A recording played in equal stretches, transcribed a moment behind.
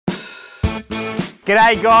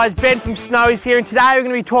G'day guys, Ben from Snowy's here, and today we're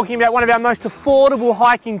going to be talking about one of our most affordable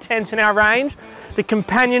hiking tents in our range, the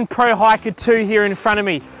Companion Pro Hiker 2 here in front of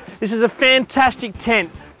me. This is a fantastic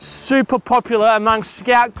tent, super popular amongst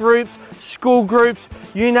scout groups, school groups,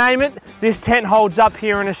 you name it, this tent holds up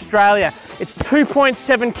here in Australia. It's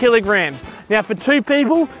 2.7 kilograms. Now for two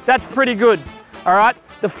people, that's pretty good, all right?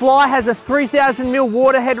 The Fly has a 3,000 mil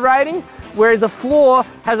water head rating, whereas the Floor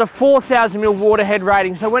has a 4,000 mil water head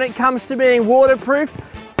rating. So when it comes to being waterproof,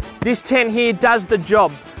 this tent here does the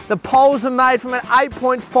job. The poles are made from an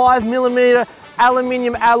 8.5 millimeter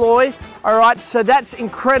aluminium alloy, all right, so that's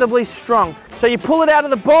incredibly strong. So you pull it out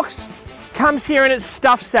of the box, comes here in its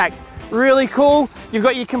stuff sack. Really cool. You've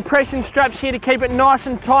got your compression straps here to keep it nice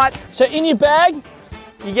and tight. So in your bag,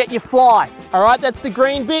 you get your Fly, all right, that's the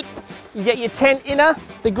green bit. You get your tent inner,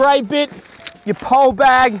 the grey bit, your pole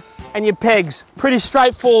bag, and your pegs. Pretty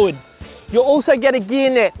straightforward. You'll also get a gear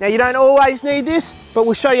net. Now you don't always need this, but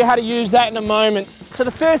we'll show you how to use that in a moment. So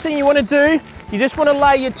the first thing you want to do, you just want to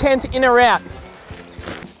lay your tent inner out.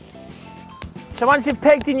 So once you've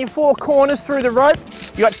pegged in your four corners through the rope,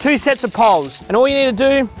 you've got two sets of poles. And all you need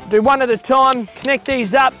to do one at a time, connect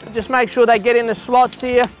these up, just make sure they get in the slots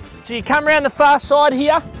here. So you come around the far side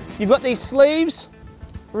here, you've got these sleeves,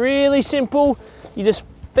 really simple. You just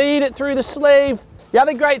feed it through the sleeve. The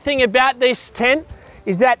other great thing about this tent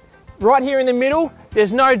is that right here in the middle,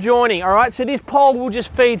 there's no joining, all right? So this pole will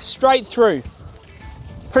just feed straight through.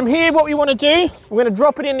 From here, what we want to do, we're going to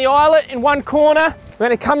drop it in the eyelet in one corner. We're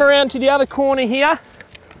going to come around to the other corner here,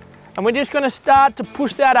 and we're just going to start to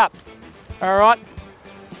push that up, all right?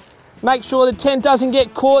 Make sure the tent doesn't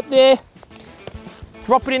get caught there.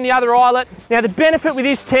 Drop it in the other eyelet. Now the benefit with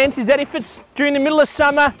this tent is that if it's during the middle of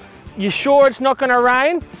summer, you're sure it's not going to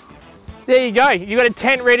rain, there you go, you've got a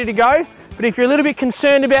tent ready to go. But if you're a little bit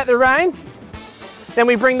concerned about the rain, then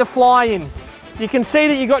we bring the Fly in. You can see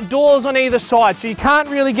that you've got doors on either side, so you can't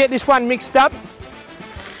really get this one mixed up.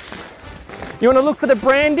 You want to look for the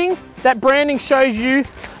branding. That branding shows you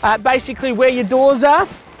basically where your doors are,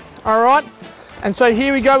 all right? And so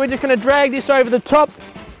here we go, we're just going to drag this over the top.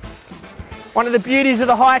 One of the beauties of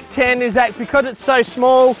the hike tent is that because it's so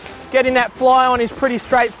small, getting that Fly on is pretty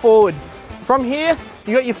straightforward. From here,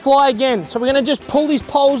 you got your Fly again. So we're going to just pull these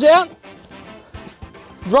poles out,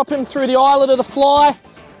 drop him through the eyelet of the Fly,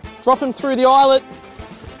 drop him through the eyelet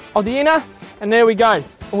of the inner, and there we go.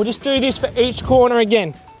 And we'll just do this for each corner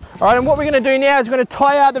again. All right, and what we're going to do now is we're going to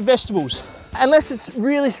tie out the vestibules. Unless it's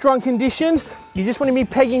really strong conditions, you just want to be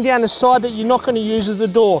pegging down the side that you're not going to use as the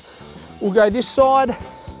door. We'll go this side.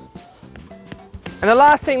 And the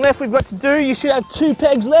last thing left we've got to do, you should have two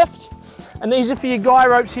pegs left, and these are for your guy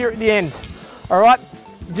ropes here at the end. All right,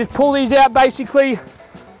 just pull these out basically.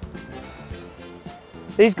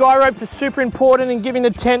 These guy ropes are super important in giving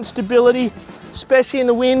the tent stability, especially in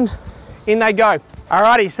the wind. In they go.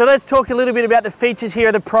 Alrighty, so let's talk a little bit about the features here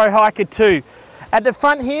of the Pro Hiker 2. At the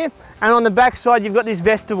front here and on the back side, you've got this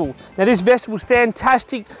vestibule. Now this vestibule is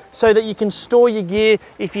fantastic so that you can store your gear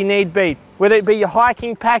if you need be. Whether it be your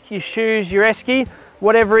hiking pack, your shoes, your esky,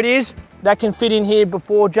 whatever it is, that can fit in here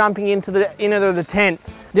before jumping into the inner of the tent.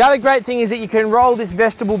 The other great thing is that you can roll this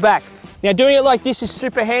vestibule back. Now doing it like this is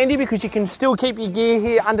super handy because you can still keep your gear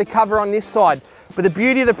here under cover on this side. But the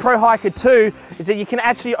beauty of the Pro Hiker 2 is that you can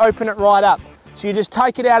actually open it right up. So you just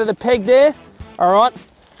take it out of the peg there, all right?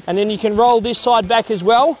 And then you can roll this side back as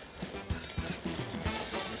well.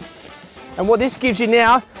 And what this gives you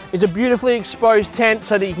now is a beautifully exposed tent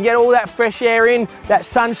so that you can get all that fresh air in, that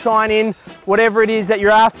sunshine in, whatever it is that you're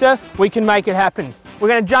after, we can make it happen. We're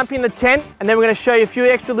going to jump in the tent and then we're going to show you a few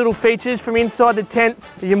extra little features from inside the tent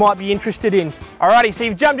that you might be interested in. Alrighty, so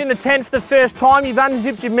you've jumped in the tent for the first time, you've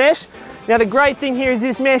unzipped your mesh. Now the great thing here is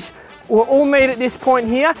this mesh will all meet at this point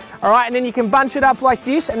here, all right, and then you can bunch it up like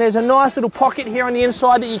this, and there's a nice little pocket here on the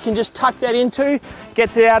inside that you can just tuck that into,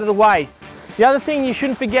 gets it out of the way. The other thing you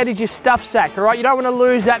shouldn't forget is your stuff sack, all right? You don't want to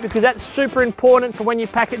lose that because that's super important for when you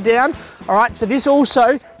pack it down, all right? So this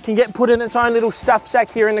also can get put in its own little stuff sack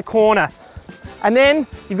here in the corner. And then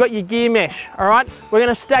you've got your gear mesh, all right? We're going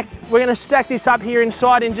to stack this up here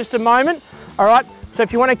inside in just a moment, all right? So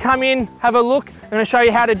if you want to come in, have a look, I'm going to show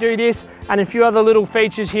you how to do this and a few other little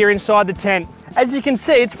features here inside the tent. As you can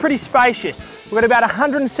see, it's pretty spacious. We've got about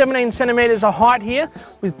 117 centimeters of height here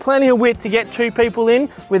with plenty of width to get two people in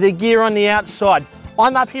with their gear on the outside.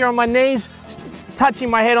 I'm up here on my knees, touching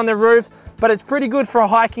my head on the roof, but it's pretty good for a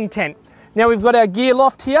hiking tent. Now we've got our gear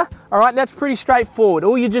loft here, all right, that's pretty straightforward.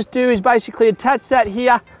 All you just do is basically attach that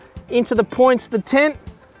here into the points of the tent.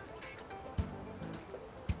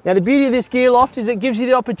 Now the beauty of this gear loft is it gives you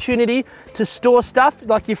the opportunity to store stuff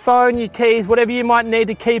like your phone, your keys, whatever you might need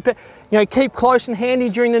to keep it, keep close and handy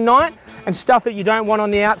during the night, and stuff that you don't want on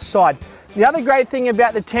the outside. The other great thing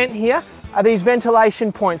about the tent here are these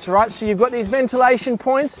ventilation points, all right? So you've got these ventilation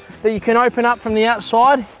points that you can open up from the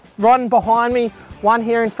outside, right behind me, one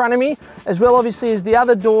here in front of me, as well obviously as the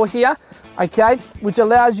other door here, okay, which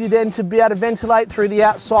allows you then to be able to ventilate through the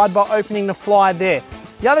outside by opening the fly there.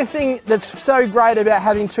 The other thing that's so great about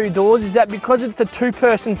having two doors is that because it's a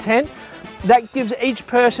two-person tent, that gives each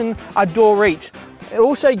person a door each. It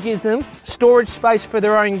also gives them storage space for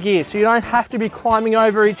their own gear, so you don't have to be climbing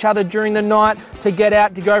over each other during the night to get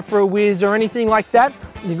out to go for a whiz or anything like that.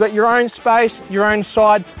 You've got your own space, your own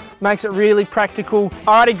side, makes it really practical.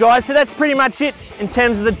 Alrighty guys, so that's pretty much it in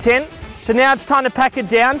terms of the tent. So now it's time to pack it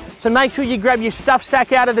down. So make sure you grab your stuff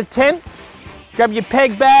sack out of the tent, grab your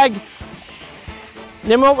peg bag.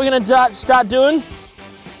 Then what we're going to start doing,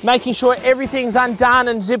 making sure everything's undone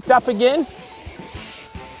and zipped up again.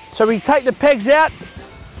 So we take the pegs out,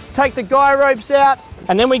 take the guy ropes out,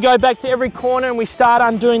 and then we go back to every corner and we start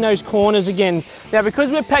undoing those corners again. Now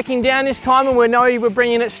because we're packing down this time and we know we're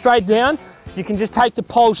bringing it straight down, you can just take the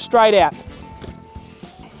poles straight out.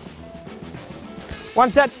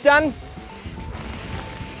 Once that's done,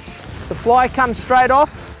 the fly comes straight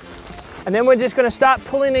off, and then we're just going to start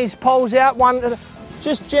pulling these poles out,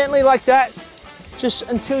 just gently like that, just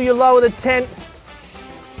until you lower the tent,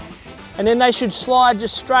 and then they should slide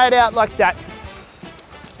just straight out like that.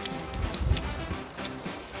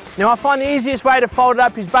 Now I find the easiest way to fold it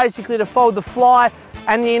up is basically to fold the fly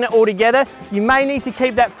and the inner all together. You may need to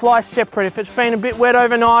keep that fly separate. If it's been a bit wet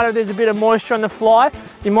overnight or there's a bit of moisture on the fly,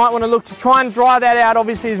 you might want to look to try and dry that out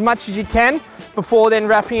obviously as much as you can before then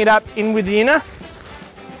wrapping it up in with the inner.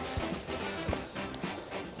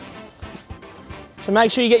 So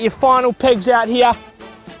make sure you get your final pegs out here.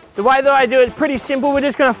 The way that I do it is pretty simple. We're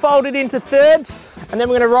just going to fold it into thirds and then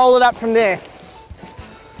we're going to roll it up from there.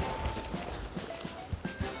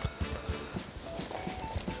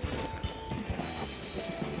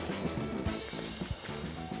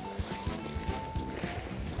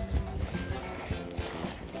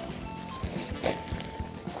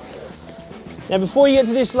 Now before you get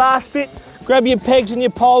to this last bit, grab your pegs and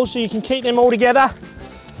your poles so you can keep them all together.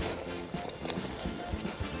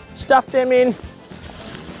 Stuff them in.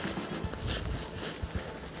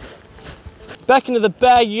 Back into the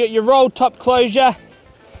bag, you get your roll top closure.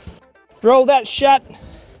 Roll that shut.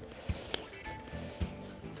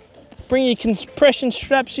 Bring your compression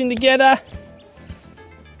straps in together.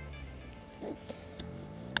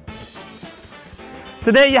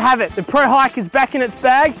 So there you have it. The Pro Hike is back in its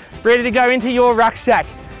bag, ready to go into your rucksack.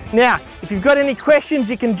 Now, if you've got any questions,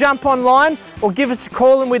 you can jump online or give us a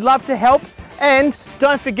call and we'd love to help. And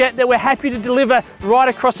don't forget that we're happy to deliver right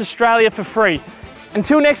across Australia for free.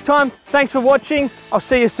 Until next time, thanks for watching. I'll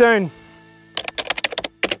see you soon.